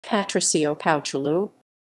Patricio Pouchulu.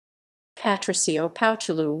 Patricio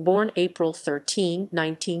Pouchulu, born April 13,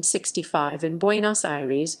 1965 in Buenos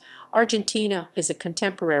Aires, Argentina, is a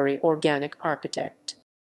contemporary organic architect.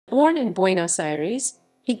 Born in Buenos Aires,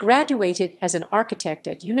 he graduated as an architect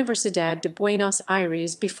at Universidad de Buenos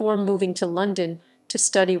Aires before moving to London to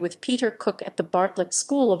study with Peter Cook at the Bartlett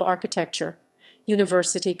School of Architecture,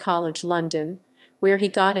 University College London, where he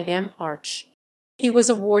got an M.Arch. He was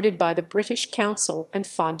awarded by the British Council and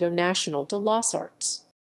Fondo National de las Artes.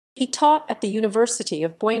 He taught at the University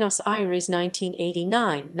of Buenos Aires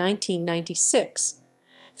 1989-1996,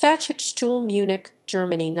 Fachhochschule-Munich,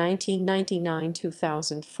 Germany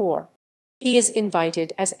 1999-2004. He is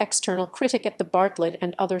invited as external critic at the Bartlett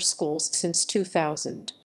and other schools since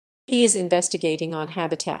 2000. He is investigating on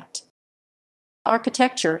habitat,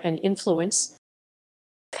 architecture, and influence.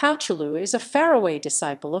 Pouchulu is a faraway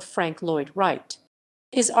disciple of Frank Lloyd Wright.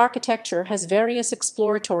 His architecture has various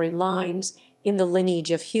exploratory lines in the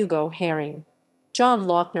lineage of Hugo Herring, John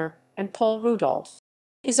Lautner, and Paul Rudolph.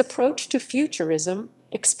 His approach to futurism,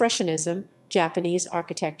 expressionism, Japanese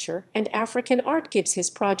architecture, and African art gives his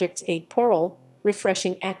projects atemporal,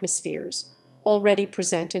 refreshing atmospheres, already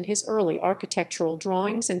present in his early architectural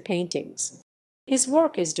drawings and paintings. His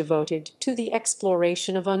work is devoted to the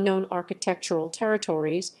exploration of unknown architectural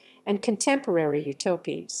territories and contemporary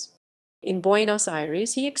utopias. In Buenos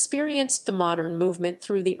Aires, he experienced the modern movement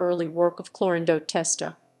through the early work of Clorindo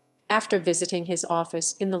Testa. After visiting his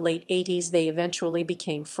office in the late 80s, they eventually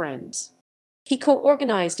became friends. He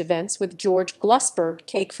co-organized events with George Glusberg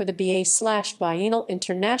Cake for the BA/Bienal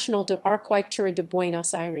International de Arquitectura de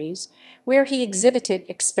Buenos Aires, where he exhibited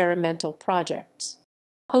experimental projects.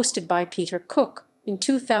 Hosted by Peter Cook, in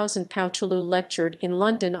 2000 Pouchulu lectured in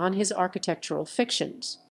London on his architectural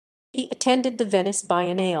fictions. He attended the Venice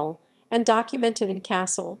Biennale and documented in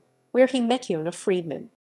Kassel, where he met Yona Friedman.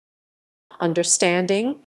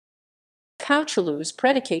 Understanding Pouchulu's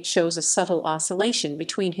predicate shows a subtle oscillation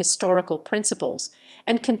between historical principles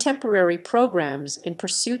and contemporary programs in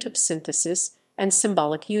pursuit of synthesis and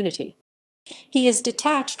symbolic unity. He is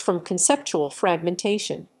detached from conceptual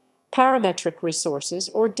fragmentation, parametric resources,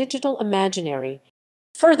 or digital imaginary.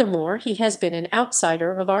 Furthermore, he has been an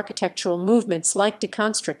outsider of architectural movements like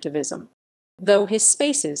deconstructivism. Though his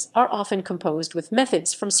spaces are often composed with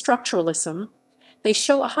methods from structuralism, they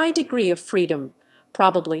show a high degree of freedom,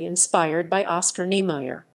 probably inspired by Oscar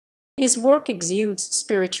Niemeyer. His work exudes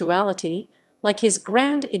spirituality, like his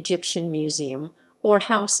Grand Egyptian Museum or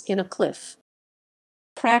House in a Cliff.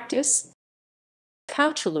 Practice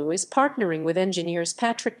Pouchulu is partnering with engineers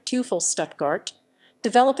Patrick Teufel Stuttgart,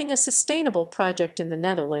 developing a sustainable project in the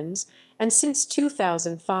Netherlands, and since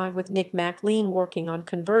 2005 with Nick MacLean working on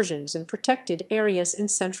conversions in protected areas in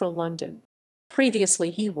central London. Previously,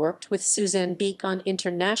 he worked with Suzanne Beek on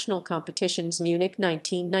international competitions Munich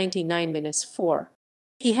 1999-4.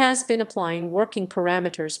 He has been applying working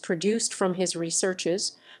parameters produced from his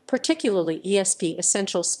researches, particularly ESP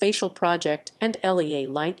Essential Spatial Project and LEA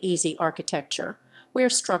Light Easy Architecture, where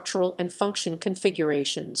structural and function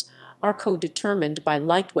configurations are co-determined by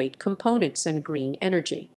lightweight components and green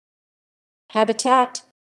energy. Habitat.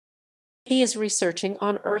 He is researching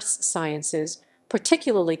on Earth's sciences,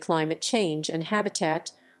 particularly climate change and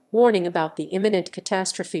habitat, warning about the imminent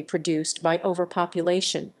catastrophe produced by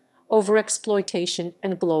overpopulation, overexploitation,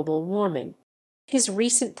 and global warming. His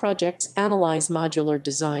recent projects analyze modular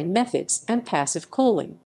design methods and passive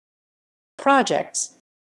cooling. Projects.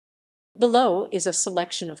 Below is a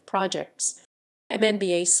selection of projects.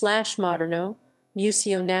 MNBA/Moderno,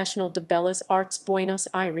 Museo Nacional de Bellas Artes Buenos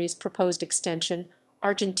Aires Proposed Extension,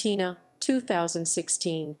 Argentina,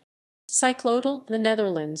 2016. Cyclodal, the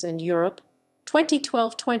Netherlands and Europe,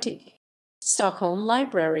 2012-20. Stockholm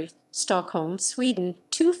Library, Stockholm, Sweden,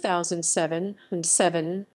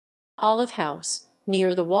 2007-7. Olive House,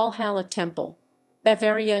 near the Walhalla Temple,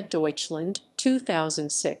 Bavaria, Deutschland,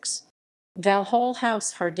 2006. Valhall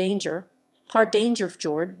House,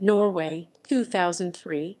 Hardangerfjord, Norway,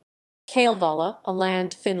 2003. Kalevala, a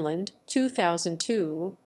land, Finland,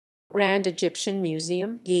 2002. Grand Egyptian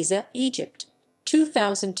Museum, Giza, Egypt,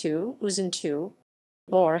 2002. Uzuntu.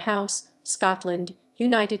 Moore House, Scotland,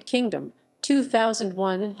 United Kingdom,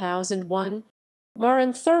 2001.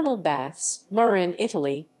 Murren Thermal Baths, Murren,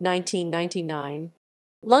 Italy, 1999.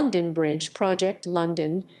 London Bridge Project,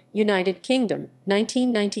 London, United Kingdom,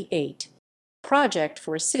 1998. Project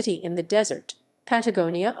for a City in the Desert,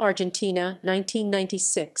 Patagonia, Argentina,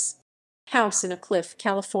 1996. House in a Cliff,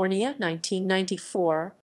 California,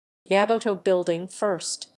 1994. Gaboto Building,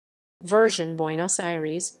 first version, Buenos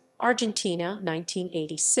Aires, Argentina,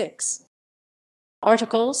 1986.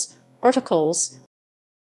 Articles.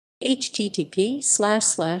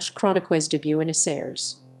 http://Chroniques de Buenos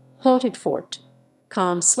Aires. Haute Fort.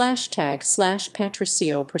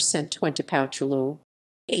 com/tag/Patricio% 20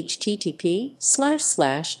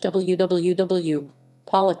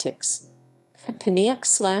 http://www.politics.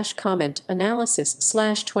 Paniac/comment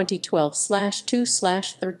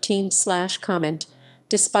analysis/2012/2/13/comment.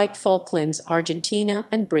 Despite Falklands, Argentina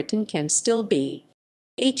and Britain can still be.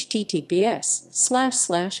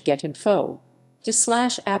 https://getinfo.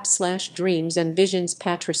 /app/dreams and visions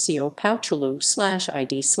Patricio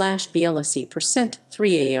Pouchulu/ID/BLSE%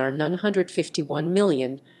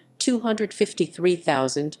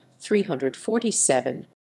 3ar951,253,347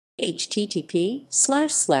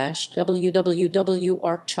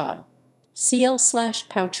 http://www.archive.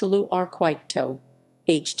 cl/Pouchulu-Arquito.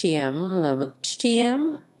 htm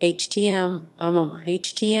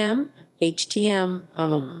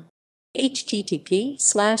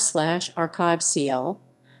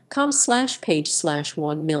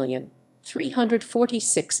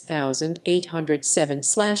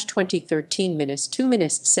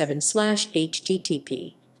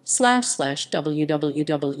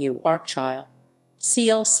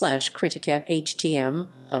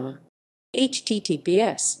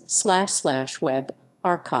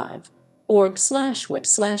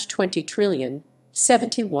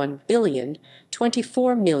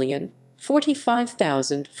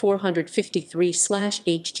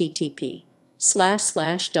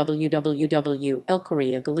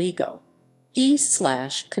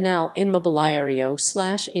Canal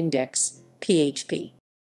Inmobiliario/index php.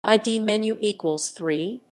 ID menu equals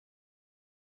 3.